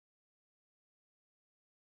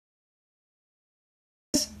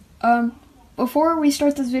Before we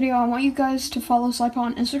start this video, I want you guys to follow Slipo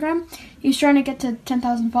on Instagram. He's trying to get to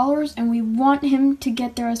 10,000 followers, and we want him to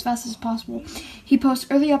get there as fast as possible. He posts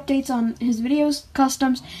early updates on his videos,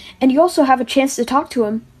 customs, and you also have a chance to talk to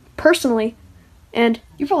him personally, and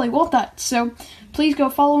you probably want that. So please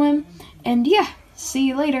go follow him, and yeah, see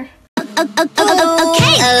you later. Okay.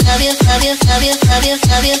 I love you, love you, love you, love you,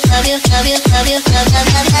 love you, love you, love you, love you, love you.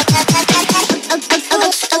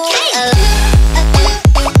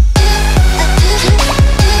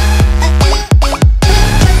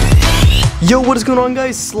 Yo, what is going on,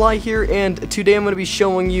 guys? Sly here, and today I'm going to be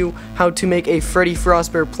showing you how to make a Freddy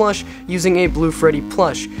FrostBear plush using a blue Freddy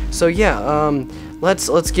plush. So yeah,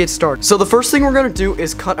 let's get started. So the first thing we're going to do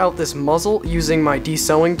is cut out this muzzle using my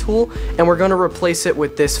de-sewing tool, and we're going to replace it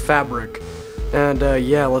with this fabric. And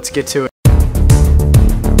yeah, let's get to it.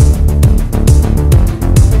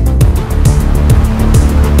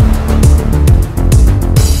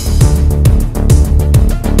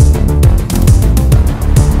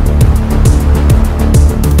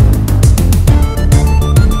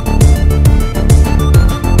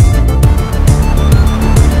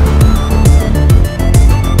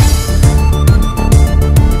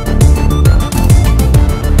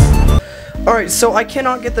 Alright, so I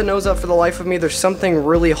cannot get the nose up for the life of me. There's something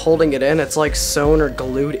really holding it in. It's like sewn or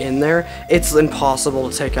glued in there. It's impossible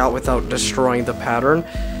to take out without destroying the pattern.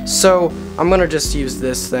 So I'm gonna just use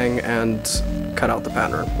this thing and cut out the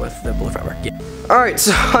pattern with the blue fabric. Yeah. Alright,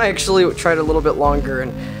 so I actually tried a little bit longer,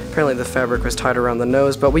 and apparently the fabric was tied around the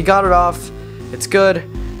nose, but we got it off. It's good,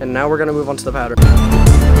 and now we're gonna move on to the pattern.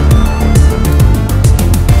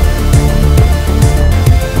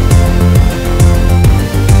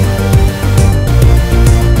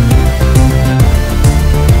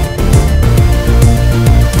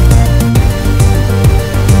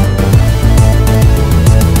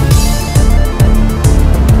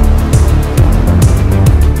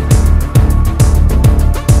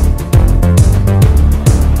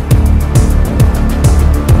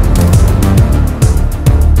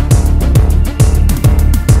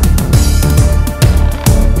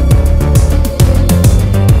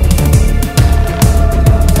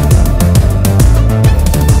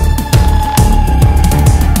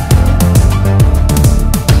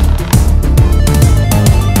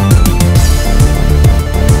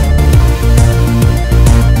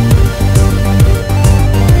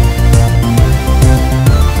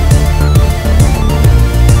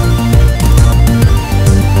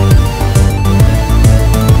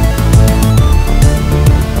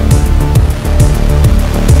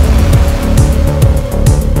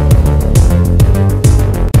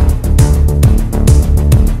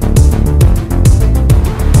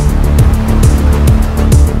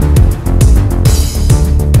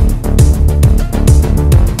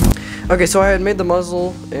 Okay, so I had made the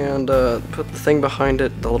muzzle and put the thing behind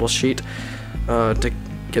it, the little sheet, to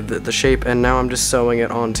give the shape, and now I'm just sewing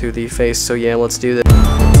it onto the face, so yeah, let's do this.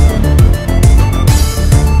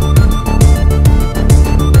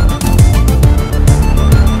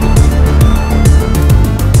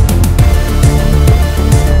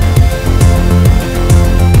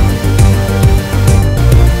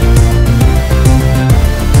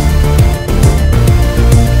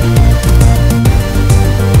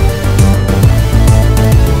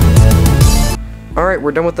 Alright,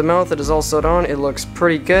 we're done with the mouth. It is all sewed on. It looks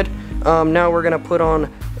pretty good. Now we're gonna put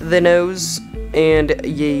on the nose, and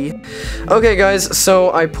yay. Okay guys,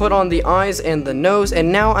 so I put on the eyes and the nose, and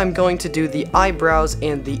now I'm going to do the eyebrows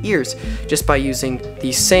and the ears, just by using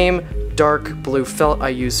the same dark blue felt I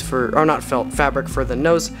use for, or not felt, fabric for the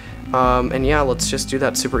nose. And yeah, let's just do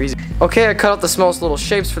that super easy. Okay, I cut out the smallest little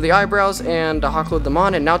shapes for the eyebrows, and hot glued them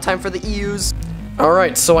on, and now time for the ears.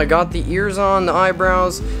 Alright, so I got the ears on, the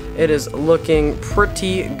eyebrows. It is looking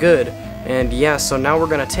pretty good. And yeah, so now we're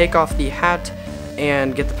gonna take off the hat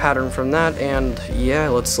and get the pattern from that, and yeah,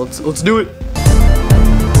 let's do it.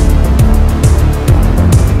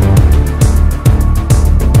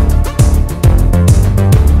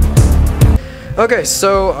 Okay,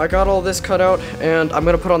 so I got all this cut out, and I'm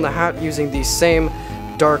gonna put on the hat using the same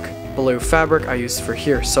dark blue fabric I used for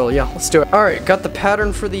here. So yeah, let's do it. Alright, got the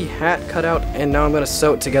pattern for the hat cut out, and now I'm gonna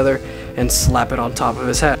sew it together and slap it on top of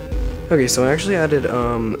his hat. Okay, so I actually added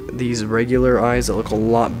these regular eyes that look a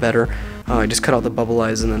lot better. I just cut out the bubble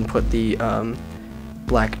eyes and then put the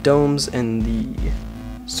black domes and the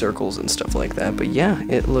circles and stuff like that. But yeah,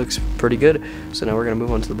 it looks pretty good. So now we're gonna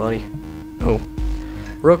move on to the body. Oh,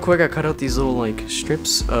 real quick, I cut out these little like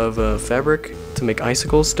strips of fabric to make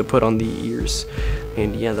icicles to put on the ears.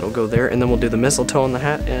 And yeah, that'll go there, and then we'll do the mistletoe on the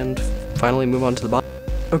hat and finally move on to the body.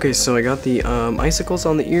 Okay, so I got the icicles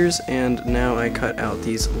on the ears, and now I cut out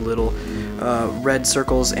these little red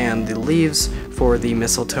circles and the leaves for the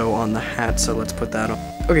mistletoe on the hat, so let's put that on.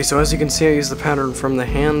 Okay, so as you can see, I used the pattern from the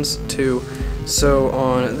hands to sew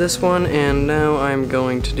on this one, and now I'm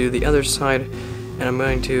going to do the other side, and I'm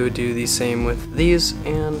going to do the same with these,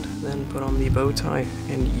 and then put on the bow tie,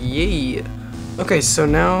 and yay! Okay, so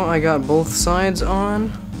now I got both sides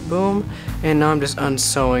on, boom, and now I'm just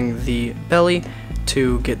unsewing the belly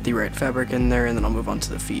to get the right fabric in there, and then I'll move on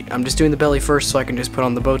to the feet. I'm just doing the belly first so I can just put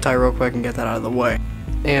on the bow tie real quick and get that out of the way.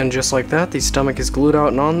 And just like that, the stomach is glued out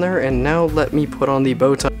and on there, and now let me put on the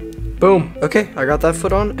bow tie. Boom! Okay, I got that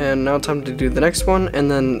foot on, and now time to do the next one, and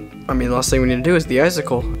then, last thing we need to do is the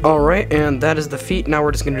icicle. Alright, and that is the feet. Now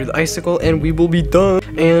we're just gonna do the icicle, and we will be done.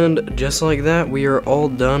 And just like that, we are all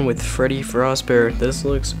done with Freddy FrostBear. This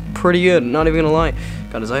looks pretty good, not even gonna lie.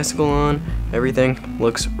 Got his icicle on, everything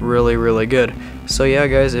looks really, really good. So yeah,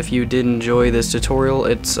 guys, if you did enjoy this tutorial,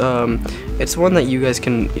 it's one that you guys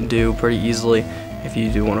can do pretty easily if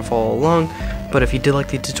you do want to follow along. But if you did like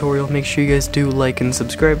the tutorial, make sure you guys do like and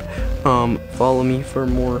subscribe. Follow me for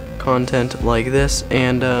more content like this,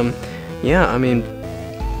 and yeah,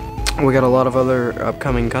 we got a lot of other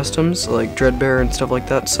upcoming customs like Dreadbear and stuff like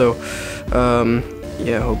that. So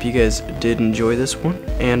yeah, I hope you guys did enjoy this one,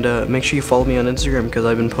 and make sure you follow me on Instagram, because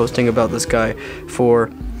I've been posting about this guy for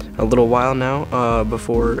a little while now,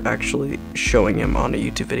 before actually showing him on a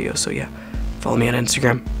YouTube video. So yeah, follow me on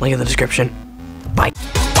Instagram, link in the description.